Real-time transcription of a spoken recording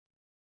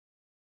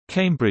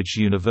Cambridge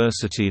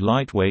University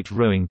Lightweight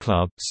Rowing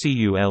Club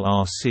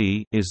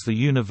is the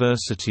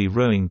university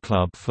rowing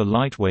club for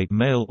lightweight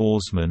male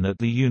oarsmen at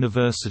the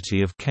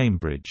University of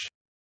Cambridge.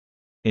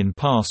 In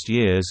past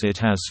years it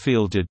has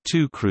fielded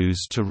 2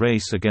 crews to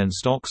race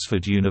against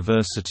Oxford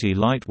University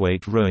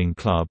Lightweight Rowing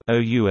Club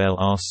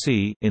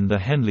in the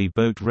Henley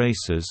boat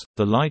races,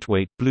 the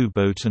Lightweight Blue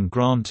Boat and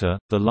Granta,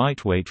 the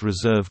Lightweight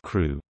Reserve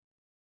Crew.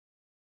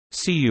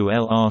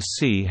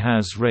 CULRC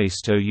has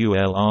raced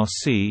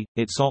OULRC,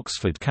 its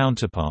Oxford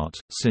counterpart,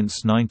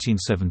 since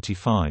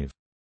 1975.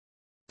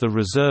 The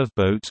reserve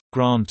boat,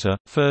 Granta,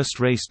 first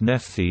raced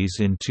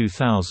Nephthys in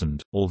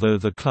 2000, although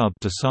the club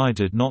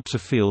decided not to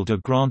field a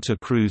Granta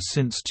crew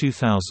since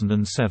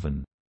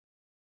 2007.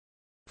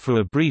 For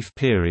a brief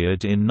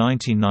period in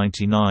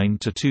 1999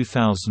 to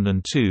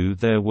 2002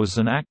 there was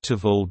an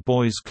active old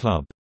boys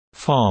club,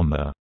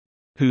 Farmer,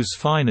 whose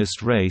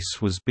finest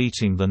race was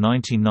beating the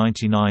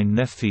 1999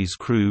 Nephthys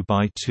crew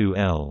by 2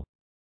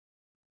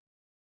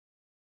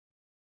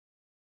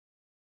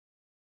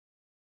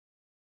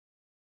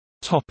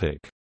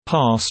 Topic: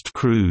 Past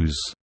crews.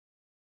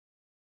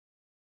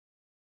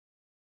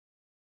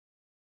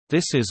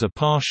 This is a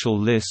partial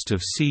list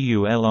of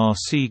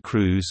CULRC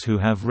crews who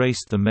have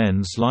raced the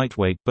men's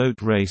lightweight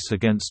boat race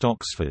against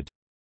Oxford.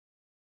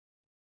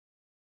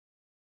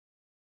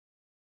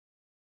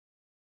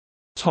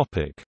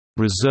 Topic: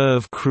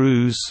 Reserve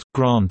crews,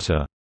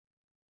 Granta.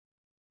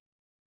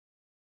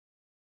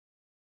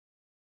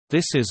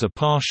 This is a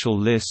partial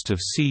list of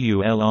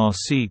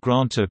CULRC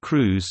Granta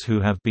crews who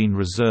have been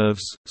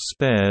reserves,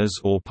 spares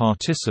or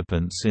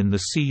participants in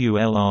the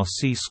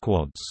CULRC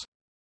squads.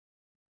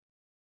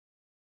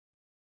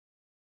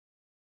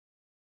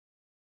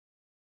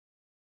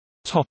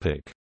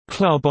 Topic: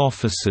 Club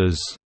officers.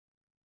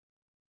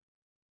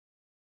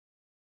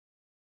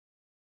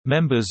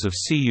 Members of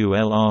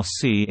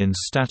CULRC in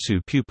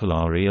statu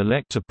pupillari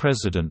elect a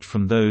president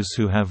from those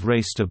who have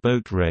raced a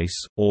boat race,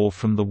 or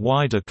from the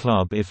wider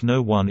club if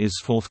no one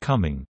is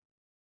forthcoming.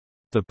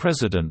 The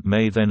president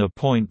may then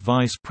appoint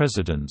vice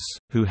presidents,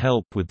 who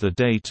help with the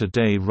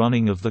day-to-day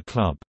running of the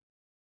club.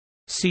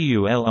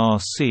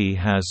 CULRC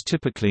has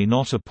typically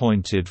not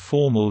appointed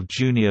formal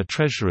junior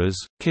treasurers,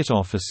 kit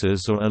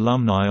officers or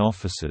alumni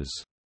officers.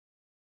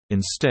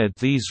 Instead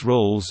these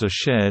roles are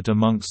shared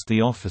amongst the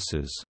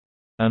officers.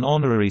 An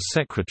honorary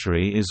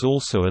secretary is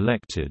also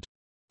elected.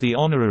 The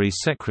honorary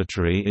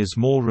secretary is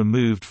more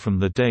removed from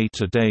the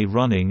day-to-day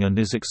running and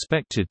is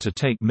expected to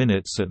take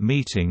minutes at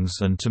meetings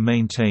and to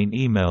maintain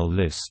email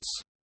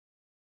lists.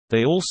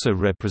 They also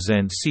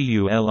represent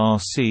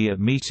CULRC at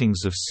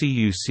meetings of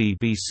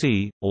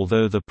CUCBC,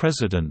 although the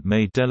president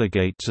may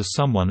delegate to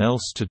someone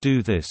else to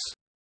do this.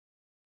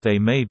 They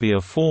may be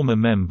a former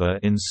member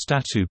in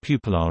statu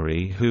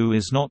pupillari who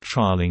is not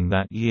trialling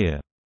that year.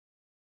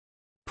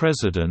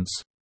 Presidents: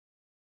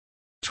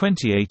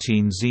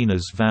 2018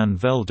 Zenas van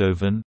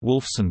Veldhoven,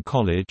 Wolfson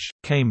College,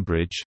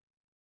 Cambridge.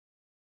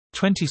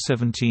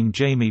 2017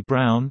 Jamie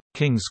Brown,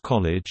 King's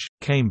College,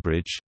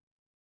 Cambridge.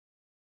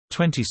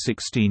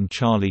 2016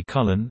 Charlie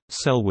Cullen,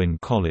 Selwyn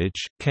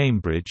College,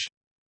 Cambridge.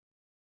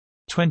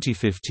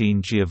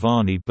 2015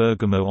 Giovanni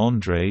Bergamo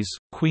Andres,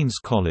 Queen's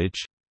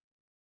College.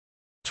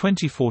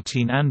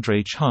 2014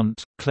 Andrej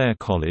Hunt, Clare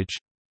College.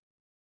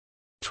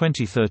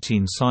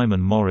 2013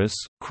 Simon Morris,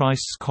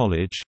 Christ's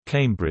College,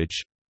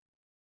 Cambridge.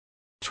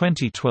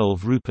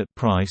 2012 Rupert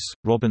Price,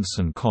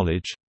 Robinson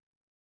College.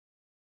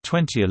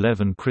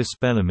 2011 Chris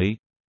Bellamy.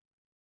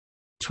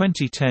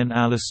 2010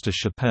 Alistair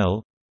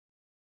Chappell.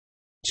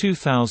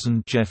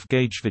 2000 Jeff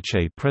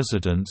Gagevich.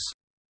 Presidents: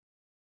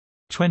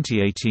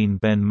 2018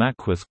 Ben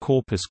Mackworth,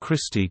 Corpus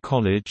Christi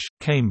College,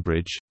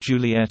 Cambridge,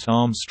 Juliet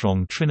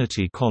Armstrong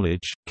Trinity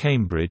College,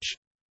 Cambridge.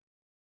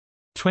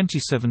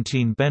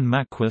 2017 Ben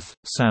Mackworth,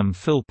 Sam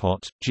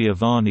Philpott,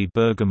 Giovanni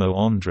Bergamo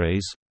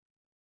Andres.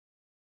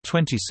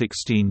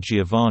 2016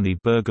 Giovanni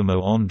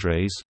Bergamo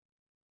Andres.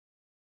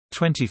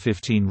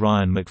 2015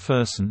 Ryan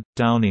McPherson,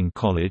 Downing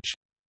College.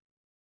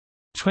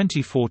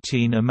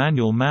 2014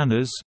 Emmanuel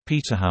Manners,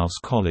 Peterhouse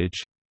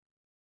College.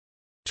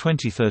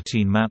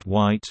 2013 Matt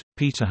White,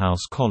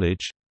 Peterhouse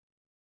College.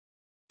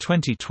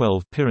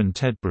 2012 Piran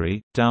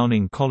Tedbury,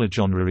 Downing College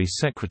Honorary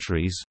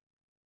Secretaries.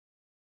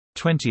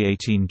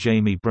 2018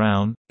 Jamie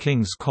Brown,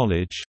 King's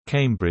College,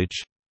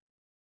 Cambridge.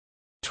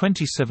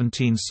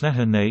 2017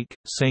 Sneha Naik,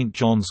 St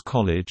John's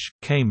College,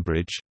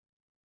 Cambridge.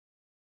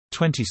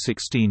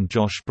 2016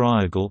 Josh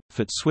Bryagle,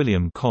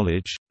 Fitzwilliam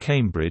College,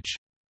 Cambridge.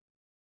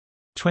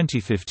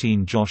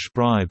 2015 Josh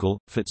Bryagle,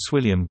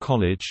 Fitzwilliam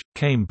College,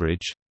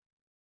 Cambridge.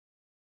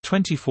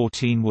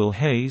 2014 Will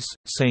Hayes,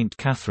 St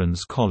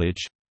Catherine's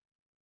College.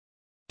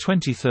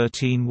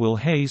 2013 Will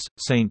Hayes,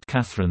 St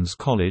Catherine's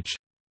College.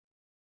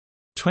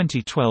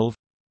 2012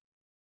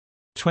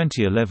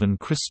 2011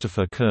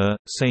 Christopher Kerr,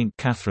 St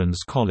Catherine's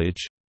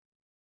College.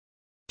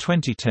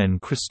 2010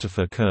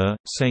 Christopher Kerr,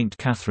 St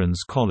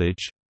Catherine's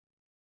College.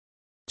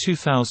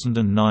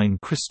 2009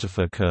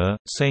 Christopher Kerr,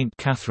 St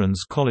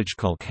Catherine's College.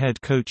 Head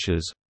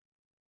coaches: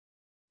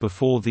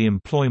 Before the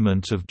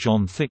employment of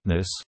John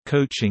Thickness,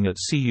 coaching at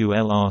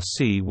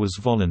CULRC was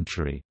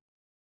voluntary.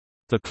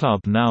 The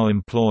club now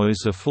employs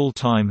a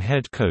full-time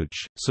head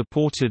coach,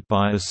 supported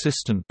by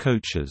assistant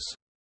coaches.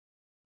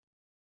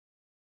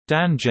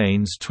 Dan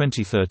Janes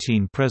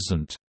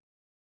 2013–present,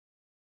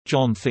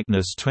 John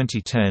Thickness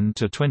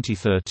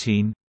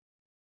 2010–2013,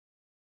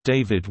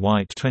 David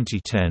White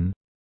 2010,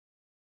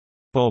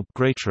 Bob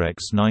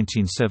Greatorex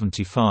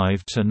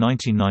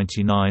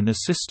 1975–1999.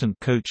 Assistant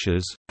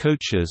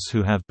coaches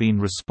who have been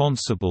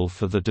responsible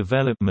for the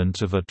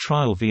development of a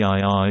trial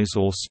VIIs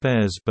or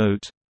spares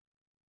boat.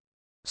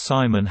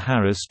 Simon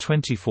Harris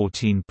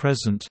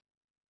 2014–present,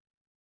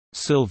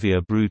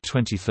 Sylvia Brew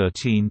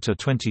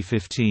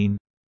 2013–2015,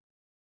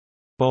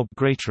 Bob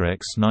Greatorex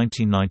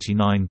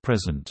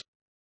 1999–present.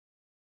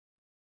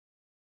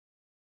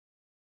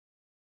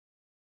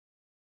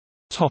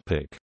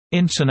 Topic: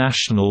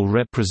 International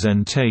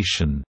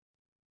representation.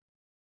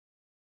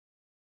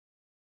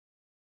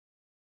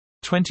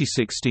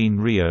 2016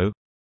 Rio,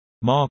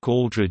 Mark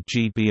Aldred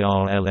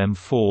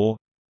GBR-LM4.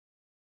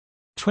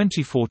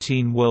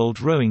 2014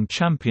 World Rowing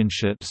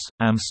Championships,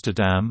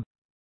 Amsterdam,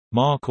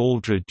 Mark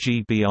Aldred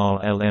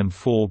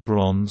GBR-LM4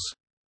 bronze.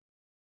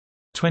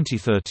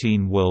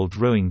 2013 World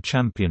Rowing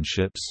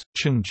Championships,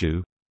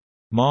 Chungju,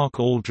 Mark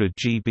Aldred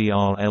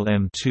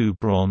GBR-LM2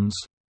 bronze.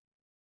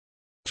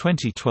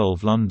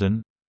 2012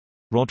 London,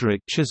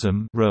 Roderick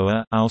Chisholm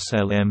rower Aus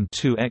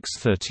LM2X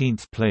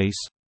 13th place.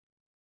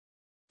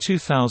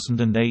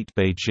 2008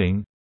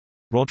 Beijing,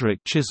 Roderick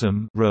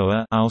Chisholm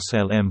rower Aus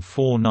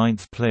LM4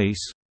 9th place.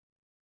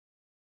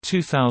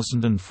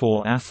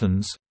 2004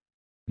 Athens,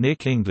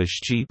 Nick English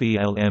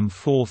GBLM4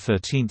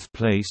 13th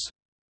place.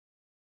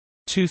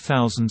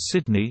 2000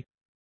 Sydney,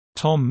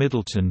 Tom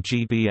Middleton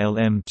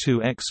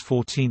GBLM2X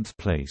 14th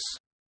place.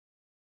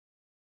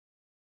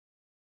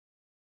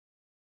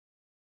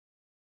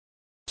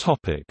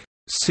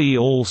 See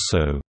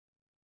also: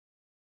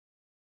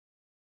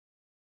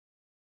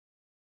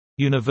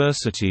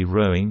 University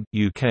rowing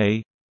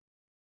UK,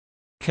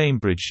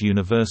 Cambridge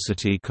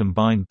University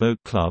Combined Boat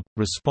Club,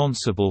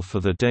 responsible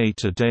for the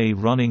day-to-day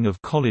running of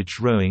college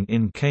rowing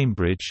in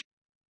Cambridge.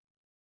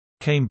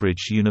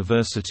 Cambridge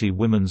University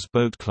Women's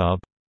Boat Club,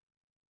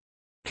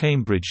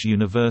 Cambridge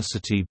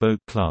University Boat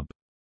Club.